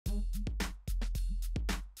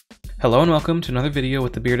Hello and welcome to another video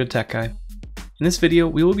with the Bearded Tech Guy. In this video,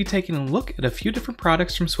 we will be taking a look at a few different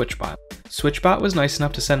products from SwitchBot. SwitchBot was nice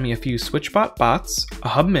enough to send me a few SwitchBot bots, a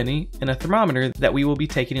hub mini, and a thermometer that we will be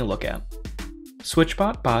taking a look at.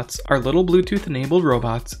 SwitchBot bots are little Bluetooth enabled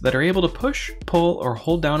robots that are able to push, pull, or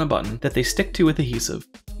hold down a button that they stick to with adhesive.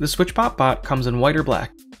 The SwitchBot bot comes in white or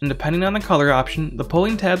black, and depending on the color option, the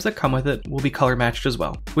pulling tabs that come with it will be color matched as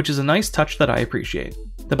well, which is a nice touch that I appreciate.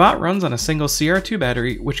 The bot runs on a single CR2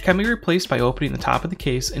 battery, which can be replaced by opening the top of the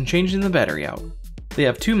case and changing the battery out. They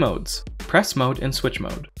have two modes, press mode and switch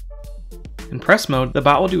mode. In press mode, the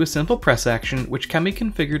bot will do a simple press action which can be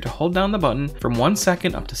configured to hold down the button from 1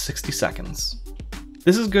 second up to 60 seconds.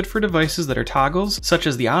 This is good for devices that are toggles, such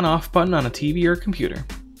as the on-off button on a TV or computer.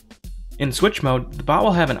 In switch mode, the bot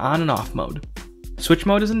will have an on and off mode. Switch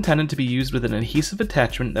mode is intended to be used with an adhesive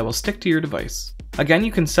attachment that will stick to your device. Again,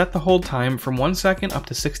 you can set the hold time from 1 second up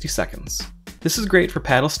to 60 seconds. This is great for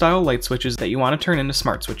paddle style light switches that you want to turn into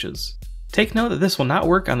smart switches. Take note that this will not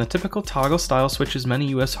work on the typical toggle style switches many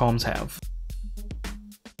US homes have.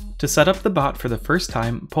 To set up the bot for the first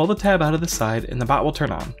time, pull the tab out of the side and the bot will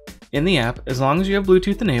turn on. In the app, as long as you have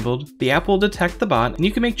Bluetooth enabled, the app will detect the bot and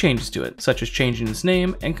you can make changes to it, such as changing its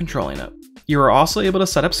name and controlling it. You are also able to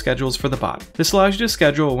set up schedules for the bot. This allows you to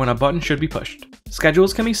schedule when a button should be pushed.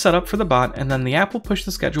 Schedules can be set up for the bot and then the app will push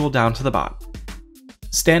the schedule down to the bot.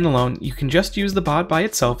 Standalone, you can just use the bot by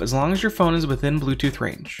itself as long as your phone is within Bluetooth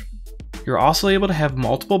range. You're also able to have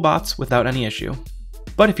multiple bots without any issue.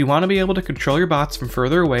 But if you want to be able to control your bots from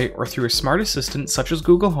further away or through a smart assistant such as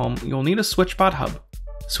Google Home, you'll need a SwitchBot hub.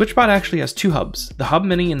 SwitchBot actually has two hubs, the Hub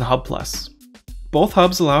Mini and the Hub Plus. Both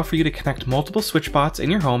hubs allow for you to connect multiple SwitchBots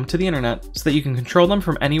in your home to the internet so that you can control them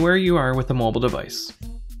from anywhere you are with a mobile device.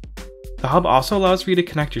 The hub also allows for you to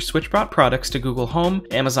connect your SwitchBot products to Google Home,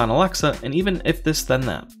 Amazon Alexa, and even if this then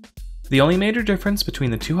that. The only major difference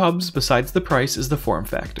between the two hubs besides the price is the form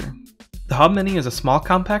factor. The Hub Mini is a small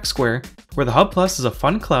compact square, where the Hub Plus is a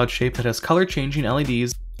fun cloud shape that has color changing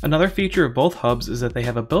LEDs. Another feature of both hubs is that they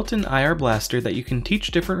have a built-in IR blaster that you can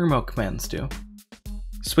teach different remote commands to.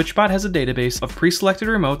 SwitchBot has a database of pre-selected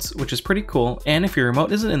remotes, which is pretty cool, and if your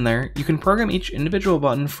remote isn't in there, you can program each individual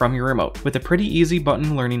button from your remote, with a pretty easy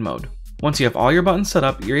button learning mode. Once you have all your buttons set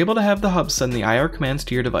up, you're able to have the hub send the IR commands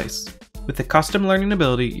to your device. With the custom learning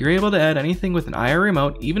ability, you're able to add anything with an IR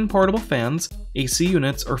remote, even portable fans, AC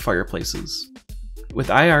units, or fireplaces.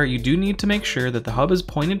 With IR, you do need to make sure that the hub is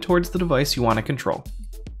pointed towards the device you want to control.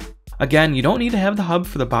 Again, you don't need to have the hub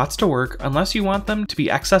for the bots to work unless you want them to be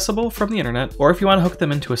accessible from the internet or if you want to hook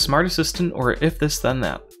them into a smart assistant or if this then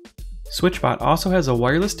that. SwitchBot also has a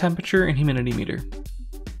wireless temperature and humidity meter.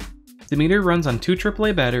 The meter runs on two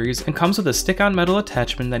AAA batteries and comes with a stick-on metal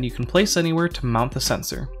attachment that you can place anywhere to mount the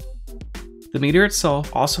sensor. The meter itself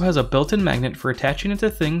also has a built-in magnet for attaching it to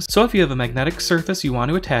things, so if you have a magnetic surface you want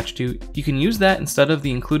to attach to, you can use that instead of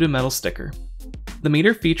the included metal sticker. The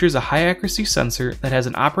meter features a high accuracy sensor that has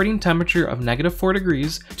an operating temperature of -4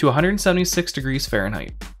 degrees to 176 degrees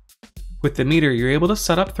Fahrenheit. With the meter, you're able to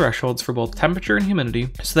set up thresholds for both temperature and humidity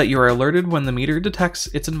so that you are alerted when the meter detects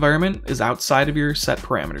its environment is outside of your set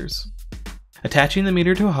parameters. Attaching the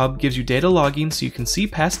meter to a hub gives you data logging so you can see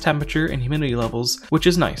past temperature and humidity levels, which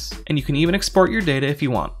is nice, and you can even export your data if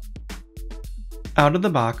you want. Out of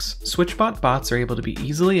the box, SwitchBot bots are able to be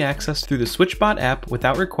easily accessed through the SwitchBot app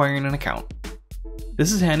without requiring an account.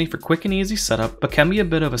 This is handy for quick and easy setup, but can be a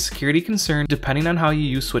bit of a security concern depending on how you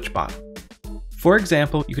use SwitchBot. For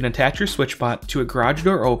example, you can attach your SwitchBot to a garage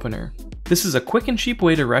door opener. This is a quick and cheap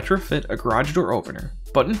way to retrofit a garage door opener,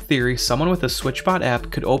 but in theory, someone with a SwitchBot app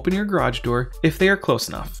could open your garage door if they are close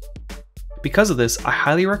enough. Because of this, I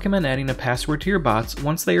highly recommend adding a password to your bots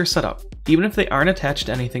once they are set up, even if they aren't attached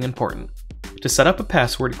to anything important. To set up a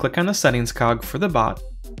password, click on the settings cog for the bot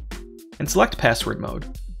and select password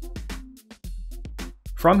mode.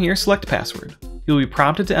 From here, select password. You'll be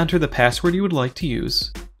prompted to enter the password you would like to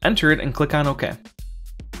use. Enter it and click on OK.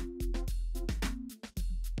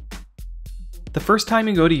 The first time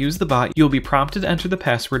you go to use the bot, you'll be prompted to enter the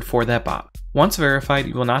password for that bot. Once verified,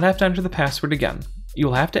 you will not have to enter the password again. You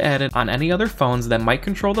will have to add it on any other phones that might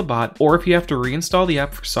control the bot or if you have to reinstall the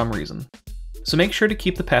app for some reason. So make sure to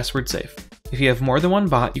keep the password safe. If you have more than one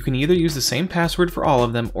bot, you can either use the same password for all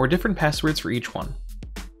of them or different passwords for each one.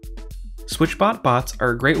 SwitchBot bots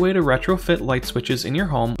are a great way to retrofit light switches in your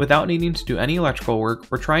home without needing to do any electrical work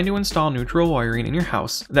or trying to install neutral wiring in your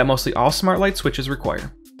house that mostly all smart light switches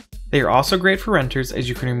require. They are also great for renters as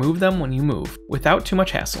you can remove them when you move, without too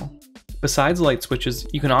much hassle. Besides light switches,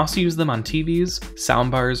 you can also use them on TVs,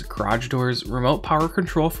 soundbars, garage doors, remote power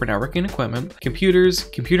control for networking equipment, computers,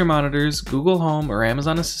 computer monitors, Google Home or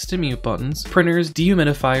Amazon Assistant mute buttons, printers,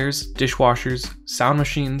 dehumidifiers, dishwashers, sound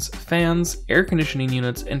machines, fans, air conditioning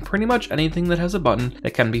units, and pretty much anything that has a button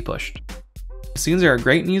that can be pushed. Scenes are a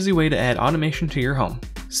great and easy way to add automation to your home.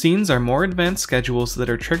 Scenes are more advanced schedules that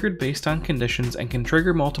are triggered based on conditions and can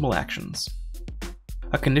trigger multiple actions.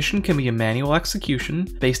 A condition can be a manual execution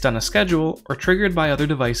based on a schedule or triggered by other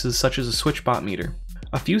devices such as a SwitchBot Meter.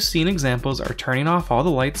 A few scene examples are turning off all the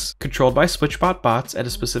lights controlled by SwitchBot bots at a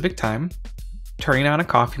specific time, turning on a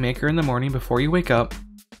coffee maker in the morning before you wake up,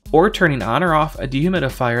 or turning on or off a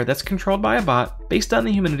dehumidifier that's controlled by a bot based on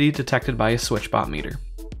the humidity detected by a SwitchBot Meter.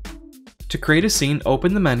 To create a scene,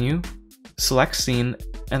 open the menu, select Scene,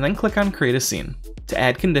 and then click on Create a Scene. To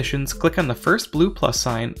add conditions, click on the first blue plus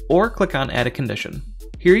sign or click on Add a Condition.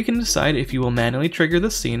 Here you can decide if you will manually trigger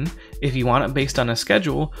the scene, if you want it based on a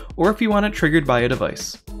schedule, or if you want it triggered by a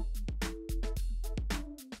device.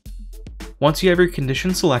 Once you have your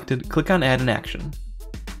condition selected, click on Add an Action.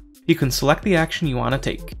 You can select the action you want to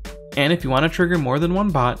take, and if you want to trigger more than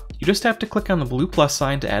one bot, you just have to click on the blue plus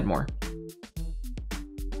sign to add more.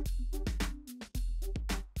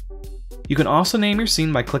 You can also name your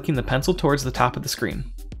scene by clicking the pencil towards the top of the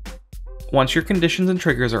screen. Once your conditions and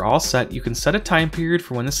triggers are all set, you can set a time period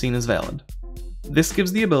for when the scene is valid. This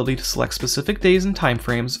gives the ability to select specific days and time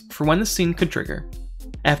frames for when the scene could trigger.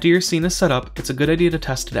 After your scene is set up, it's a good idea to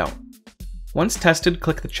test it out. Once tested,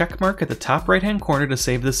 click the check mark at the top right hand corner to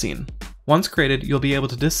save the scene. Once created, you'll be able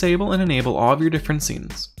to disable and enable all of your different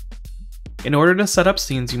scenes. In order to set up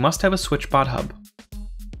scenes, you must have a SwitchBot hub.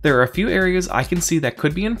 There are a few areas I can see that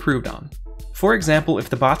could be improved on. For example, if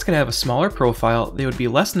the bots could have a smaller profile, they would be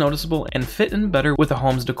less noticeable and fit in better with the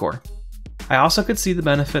home's decor. I also could see the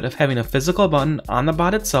benefit of having a physical button on the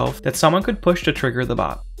bot itself that someone could push to trigger the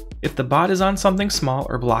bot. If the bot is on something small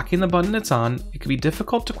or blocking the button it's on, it could be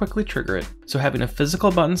difficult to quickly trigger it, so having a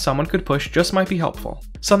physical button someone could push just might be helpful.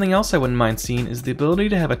 Something else I wouldn't mind seeing is the ability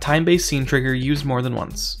to have a time-based scene trigger used more than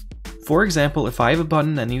once. For example, if I have a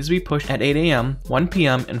button that needs to be pushed at 8 AM, 1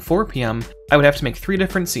 PM, and 4 PM, I would have to make 3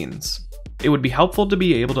 different scenes. It would be helpful to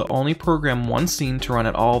be able to only program one scene to run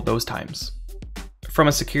at all of those times. From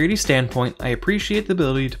a security standpoint, I appreciate the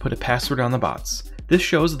ability to put a password on the bots. This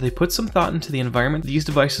shows that they put some thought into the environment these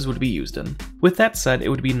devices would be used in. With that said, it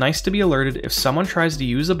would be nice to be alerted if someone tries to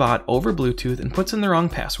use a bot over Bluetooth and puts in the wrong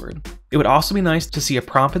password. It would also be nice to see a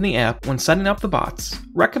prompt in the app when setting up the bots,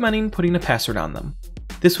 recommending putting a password on them.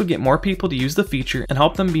 This would get more people to use the feature and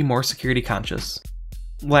help them be more security conscious.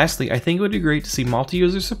 Lastly, I think it would be great to see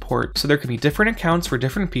multi-user support so there can be different accounts for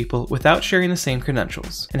different people without sharing the same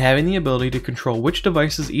credentials, and having the ability to control which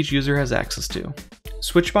devices each user has access to.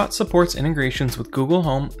 SwitchBot supports integrations with Google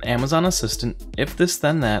Home, Amazon Assistant, If This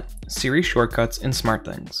Then That, Siri shortcuts, and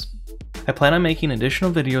SmartThings. I plan on making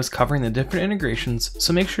additional videos covering the different integrations,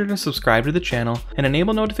 so make sure to subscribe to the channel and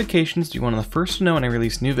enable notifications to be one of the first to know when I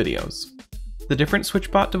release new videos. The different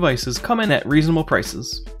SwitchBot devices come in at reasonable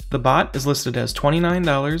prices. The bot is listed as $29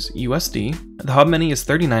 USD, the Hub Mini is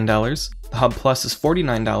 $39, the Hub Plus is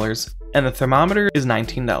 $49, and the thermometer is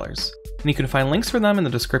 $19, and you can find links for them in the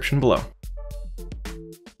description below.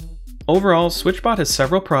 Overall, SwitchBot has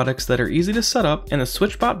several products that are easy to set up, and the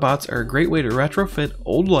SwitchBot bots are a great way to retrofit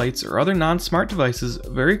old lights or other non-smart devices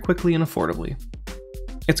very quickly and affordably.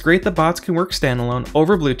 It's great that bots can work standalone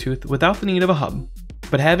over Bluetooth without the need of a hub,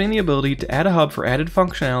 but having the ability to add a hub for added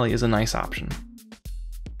functionality is a nice option.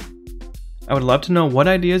 I would love to know what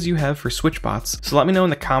ideas you have for SwitchBots, so let me know in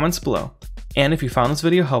the comments below. And if you found this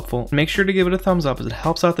video helpful, make sure to give it a thumbs up as it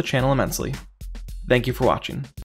helps out the channel immensely. Thank you for watching.